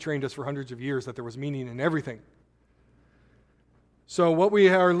Christianity trained us for hundreds of years that there was meaning in everything. So what we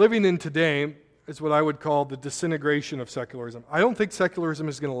are living in today is what I would call the disintegration of secularism. I don't think secularism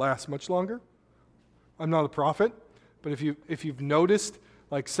is going to last much longer. I'm not a prophet, but if you've noticed,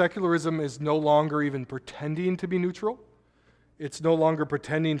 like, secularism is no longer even pretending to be neutral. It's no longer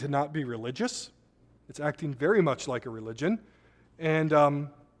pretending to not be religious. It's acting very much like a religion. And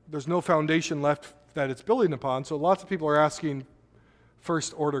there's no foundation left that it's building upon, so lots of people are asking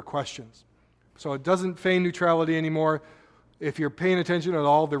first-order questions. So it doesn't feign neutrality anymore. If you're paying attention at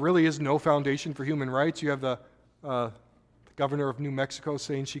all, there really is no foundation for human rights. You have the governor of New Mexico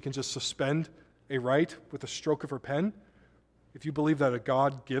saying she can just suspend a right with a stroke of her pen. If you believe that a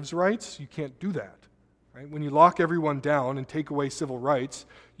God gives rights, you can't do that. Right? When you lock everyone down and take away civil rights,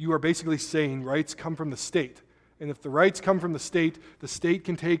 you are basically saying rights come from the state. And if the rights come from the state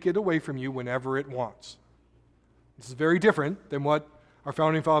can take it away from you whenever it wants. This is very different than what our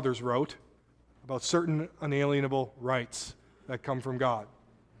founding fathers wrote about certain unalienable rights that come from God.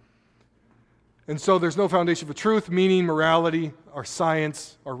 And so there's no foundation for truth, meaning, morality, or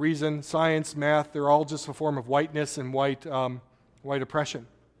science, or reason. Science, math, they're all just a form of whiteness and white oppression.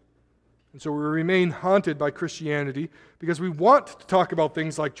 And so we remain haunted by Christianity because we want to talk about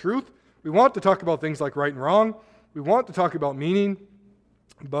things like truth. We want to talk about things like right and wrong. We want to talk about meaning,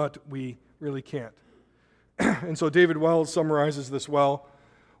 but we really can't. And so David Wells summarizes this well.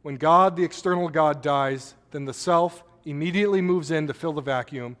 When God, the external God, dies, then the self immediately moves in to fill the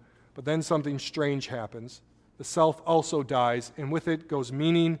vacuum, but then something strange happens. The self also dies, and with it goes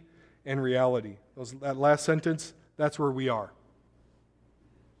meaning and reality. That last sentence, that's where we are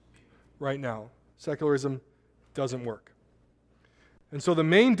right now. Secularism doesn't work. And so the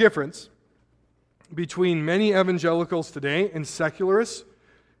main difference between many evangelicals today and secularists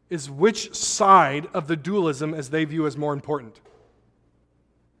is which side of the dualism as they view as more important.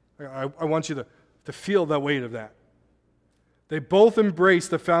 I want you to feel the weight of that. They both embrace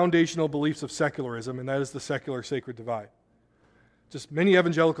the foundational beliefs of secularism, and that is the secular-sacred divide. Just many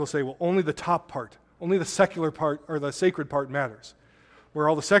evangelicals say, well, only the top part, only the secular part or the sacred part matters. Where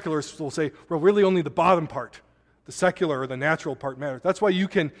all the secularists will say, well, really only the bottom part, the secular or the natural part matters. That's why you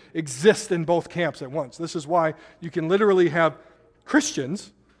can exist in both camps at once. This is why you can literally have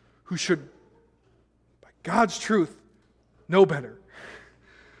Christians who should, by God's truth, know better,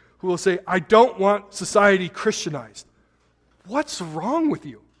 who will say, I don't want society Christianized. What's wrong with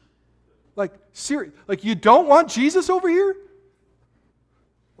you? Like, serious? Like, you don't want Jesus over here?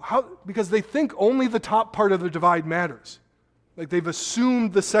 How? Because they think only the top part of the divide matters. Like, they've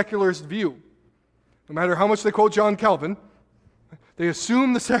assumed the secularist view. No matter how much they quote John Calvin, they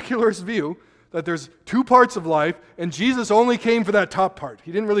assume the secularist view that there's two parts of life, and Jesus only came for that top part.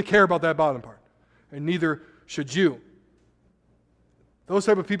 He didn't really care about that bottom part. And neither should you. Those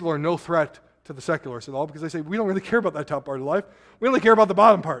type of people are no threat to the secularists at all because they say, we don't really care about that top part of life. We only care about the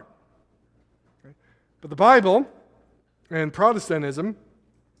bottom part. Okay? But the Bible and Protestantism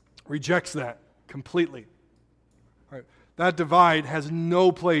rejects that completely. All right? That divide has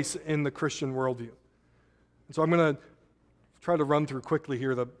no place in the Christian worldview. And so I'm going to try to run through quickly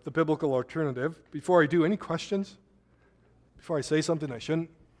here the biblical alternative. Before I do, any questions? Before I say something I shouldn't?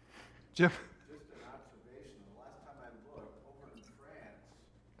 Jim? Just an observation. The last time I looked, over in France,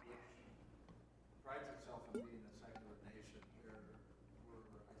 which prides itself on being a secular nation, there were,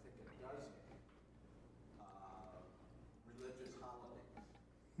 I think, a dozen religious holidays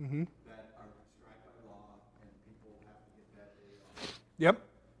that are prescribed by law, and people have to get that day off. Yep.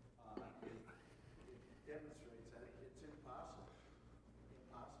 It demonstrates that it's impossible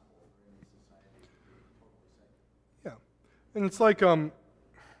for any society to be totally secular. Yeah. And it's like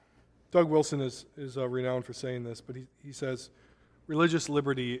Doug Wilson is renowned for saying this, but he says religious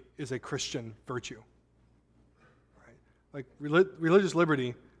liberty is a Christian virtue. Right? Like religious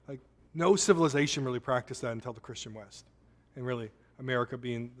liberty, like no civilization really practiced that until the Christian West. And really America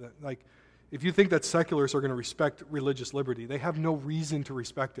being if you think that secularists are going to respect religious liberty, they have no reason to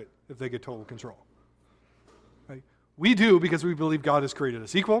respect it if they get total control. Right? We do because we believe God has created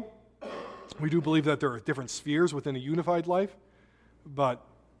us equal. We do believe that there are different spheres within a unified life. But,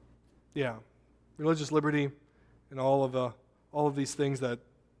 yeah, religious liberty and all of these things that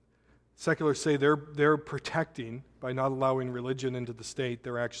seculars say they're protecting by not allowing religion into the state,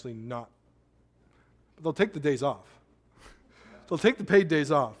 they're actually not. But they'll take the days off. They'll take the paid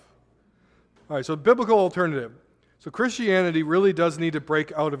days off. All right, so biblical alternative. So Christianity really does need to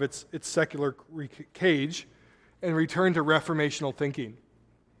break out of its secular cage and return to reformational thinking.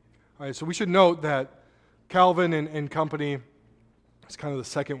 All right, so we should note that Calvin and company, it's kind of the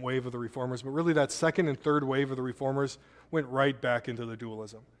second wave of the Reformers, but really that second and third wave of the Reformers went right back into the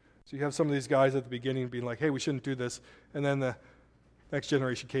dualism. So you have some of these guys at the beginning being like, hey, we shouldn't do this, and then the next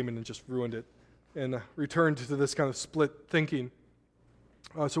generation came in and just ruined it and returned to this kind of split thinking.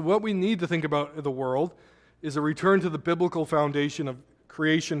 So what we need to think about the world is a return to the biblical foundation of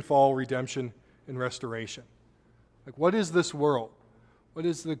creation, fall, redemption, and restoration. Like, what is this world? What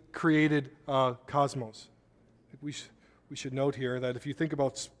is the created cosmos? We should note here that if you think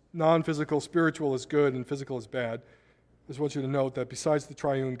about non-physical, spiritual is good and physical is bad, I just want you to note that besides the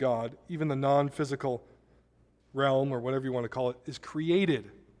triune God, even the non-physical realm, or whatever you want to call it, is created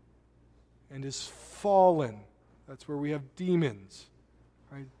and is fallen. That's where we have demons.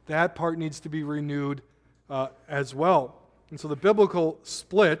 Right? That part needs to be renewed as well. And so the biblical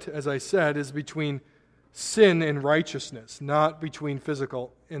split, as I said, is between sin and righteousness, not between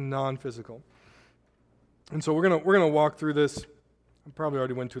physical and non-physical. And so we're gonna walk through this. I probably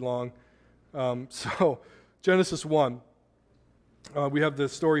already went too long. So Genesis 1, we have the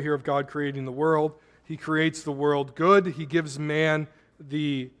story here of God creating the world. He creates the world good. He gives man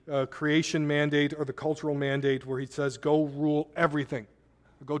the creation mandate or the cultural mandate where he says, go rule everything.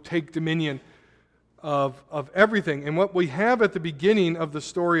 Go take dominion of everything. And what we have at the beginning of the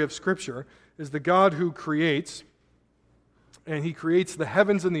story of Scripture is the God who creates, and he creates the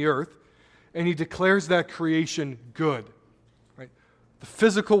heavens and the earth, and he declares that creation good. Right? The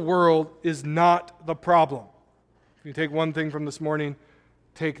physical world is not the problem. If you take one thing from this morning,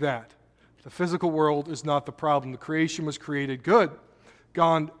 take that. The physical world is not the problem. The creation was created good.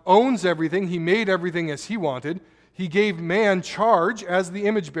 God owns everything. He made everything as he wanted. He gave man charge as the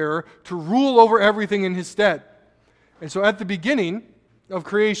image bearer to rule over everything in his stead. And so at the beginning of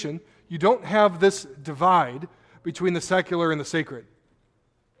creation, you don't have this divide between the secular and the sacred.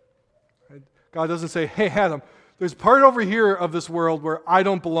 God doesn't say, hey, Adam, there's part over here of this world where I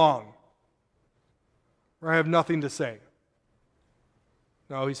don't belong, where I have nothing to say.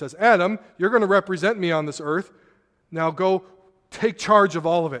 No, he says, Adam, you're going to represent me on this earth. Now go take charge of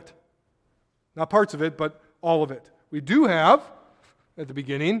all of it. Not parts of it, but all of it. We do have, at the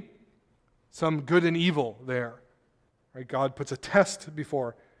beginning, some good and evil there. Right? God puts a test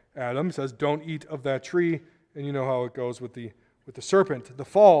before Adam. He says, don't eat of that tree. And you know how it goes with the serpent. The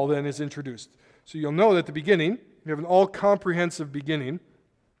fall then is introduced. So you'll know that at the beginning, you have an all-comprehensive beginning.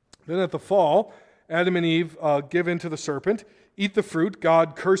 Then at the fall, Adam and Eve give in to the serpent, eat the fruit.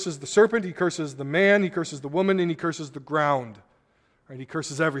 God curses the serpent, he curses the man, he curses the woman, and he curses the ground. Right? He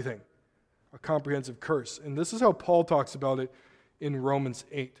curses everything. A comprehensive curse. And this is how Paul talks about it in Romans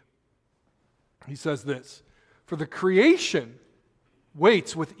 8. He says this, for the creation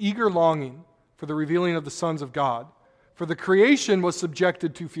waits with eager longing for the revealing of the sons of God. For the creation was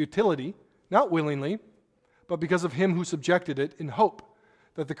subjected to futility, not willingly, but because of him who subjected it, in hope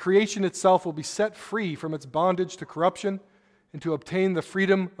that the creation itself will be set free from its bondage to corruption and to obtain the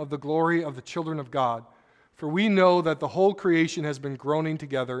freedom of the glory of the children of God. For we know that the whole creation has been groaning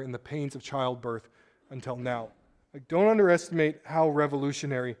together in the pains of childbirth until now. Like, don't underestimate how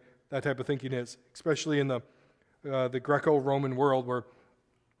revolutionary that type of thinking is, especially in the Greco-Roman world where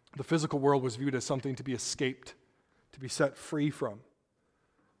the physical world was viewed as something to be escaped, to be set free from.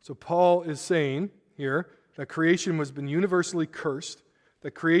 So Paul is saying here that creation has been universally cursed,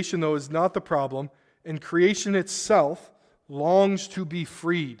 that creation, though, is not the problem, and creation itself longs to be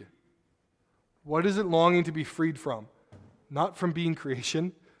freed. What is it longing to be freed from? Not from being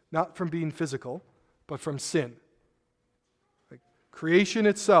creation, not from being physical, but from sin. Like, creation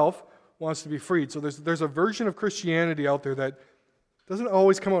itself wants to be freed. So there's a version of Christianity out there that doesn't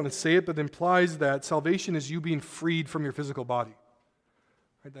always come out and say it, but implies that salvation is you being freed from your physical body.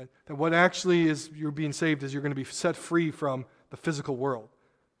 Right? That what actually is you're being saved is you're going to be set free from the physical world.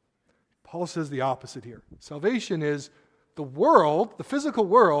 Paul says the opposite here. Salvation is the world, the physical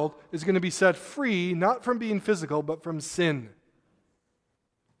world, is going to be set free, not from being physical, but from sin.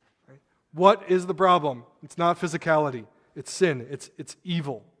 Right? What is the problem? It's not physicality. It's sin. It's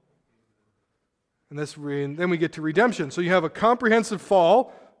evil. And then we get to redemption. So you have a comprehensive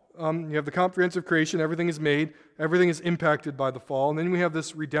fall. You have the comprehensive creation. Everything is made. Everything is impacted by the fall. And then we have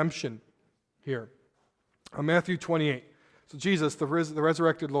this redemption here. Matthew 28. So Jesus, the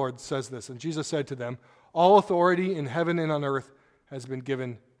resurrected Lord, says this. And Jesus said to them, all authority in heaven and on earth has been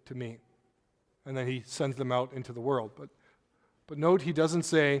given to me. And then he sends them out into the world. But note, he doesn't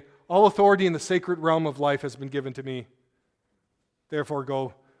say, all authority in the sacred realm of life has been given to me. Therefore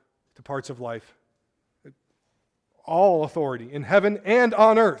go to parts of life. All authority in heaven and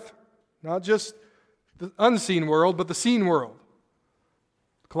on earth. Not just the unseen world, but the seen world.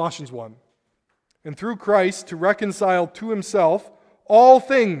 Colossians 1. and through Christ to reconcile to himself all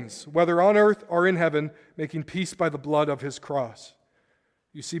things, whether on earth or in heaven, making peace by the blood of his cross.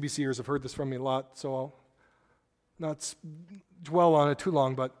 You CBCers have heard this from me a lot, so I'll not dwell on it too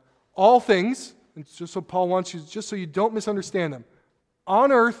long, but all things, and just so Paul wants you, just so you don't misunderstand them,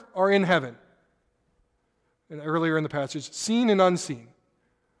 on earth or in heaven, and earlier in the passage, seen and unseen,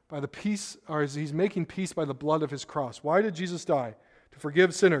 by the peace, or as he's making peace by the blood of his cross. Why did Jesus die? To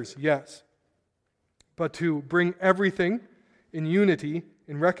forgive sinners, yes, but to bring everything in unity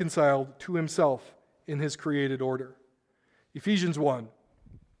and reconciled to himself in his created order. Ephesians 1,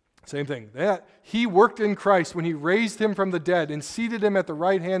 same thing. That he worked in Christ when he raised him from the dead and seated him at the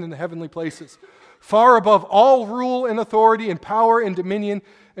right hand in the heavenly places, far above all rule and authority and power and dominion,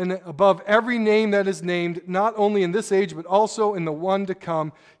 and above every name that is named, not only in this age, but also in the one to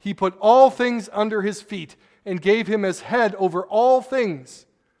come. He put all things under his feet and gave him as head over all things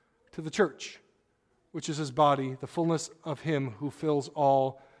to the church, which is his body, the fullness of him who fills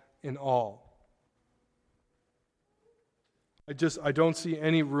all in all. I don't see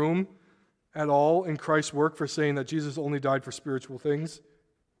any room at all in Christ's work for saying that Jesus only died for spiritual things.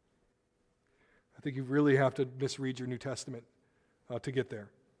 I think you really have to misread your New Testament to get there.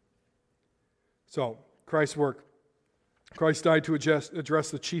 So, Christ's work. Christ died to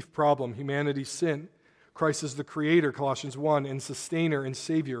address the chief problem, humanity's sin. Christ is the creator, Colossians 1, and sustainer and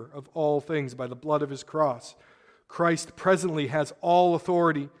savior of all things by the blood of his cross. Christ presently has all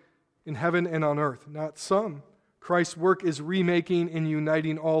authority in heaven and on earth, not some. Christ's work is remaking and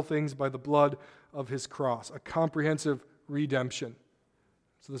uniting all things by the blood of his cross, a comprehensive redemption.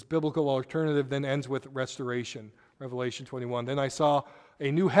 So this biblical alternative then ends with restoration, Revelation 21. Then I saw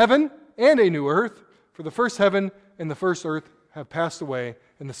a new heaven and a new earth, for the first heaven and the first earth have passed away,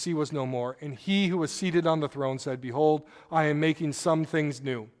 and the sea was no more. And he who was seated on the throne said, Behold, I am making some things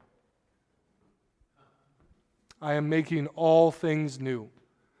new. I am making all things new.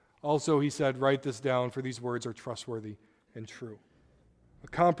 Also, he said, write this down, for these words are trustworthy and true. A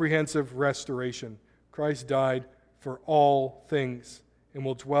comprehensive restoration. Christ died for all things and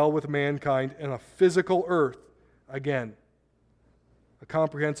will dwell with mankind in a physical earth again. A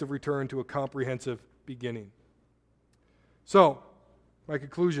comprehensive return to a comprehensive beginning. So, my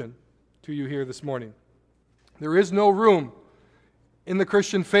conclusion to you here this morning. There is no room in the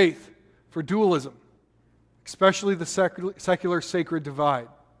Christian faith for dualism, especially the secular sacred divide.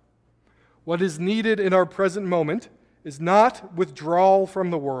 What is needed in our present moment is not withdrawal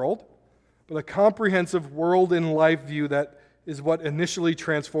from the world, but a comprehensive world and life view that is what initially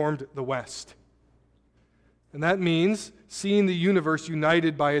transformed the West. And that means seeing the universe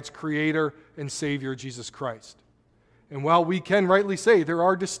united by its creator and savior, Jesus Christ. And while we can rightly say there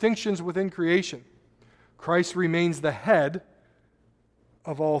are distinctions within creation, Christ remains the head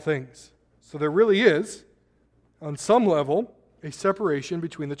of all things. So there really is, on some level, a separation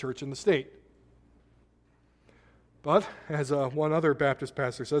between the church and the state. But, as one other Baptist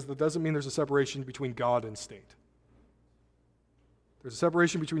pastor says, that doesn't mean there's a separation between God and state. There's a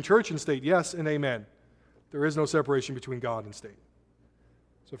separation between church and state, yes and amen. There is no separation between God and state.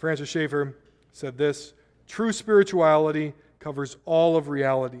 So Francis Schaeffer said this, true spirituality covers all of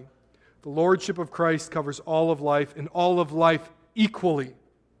reality. The lordship of Christ covers all of life, and all of life equally.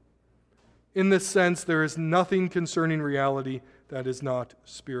 In this sense, there is nothing concerning reality that is not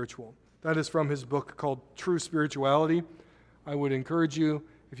spiritual. That is from his book called True Spirituality. I would encourage you,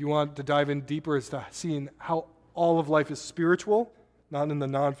 if you want to dive in deeper as to seeing how all of life is spiritual, not in the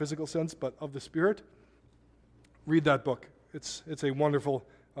non-physical sense, but of the spirit, read that book. It's a wonderful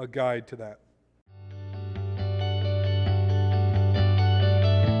guide to that.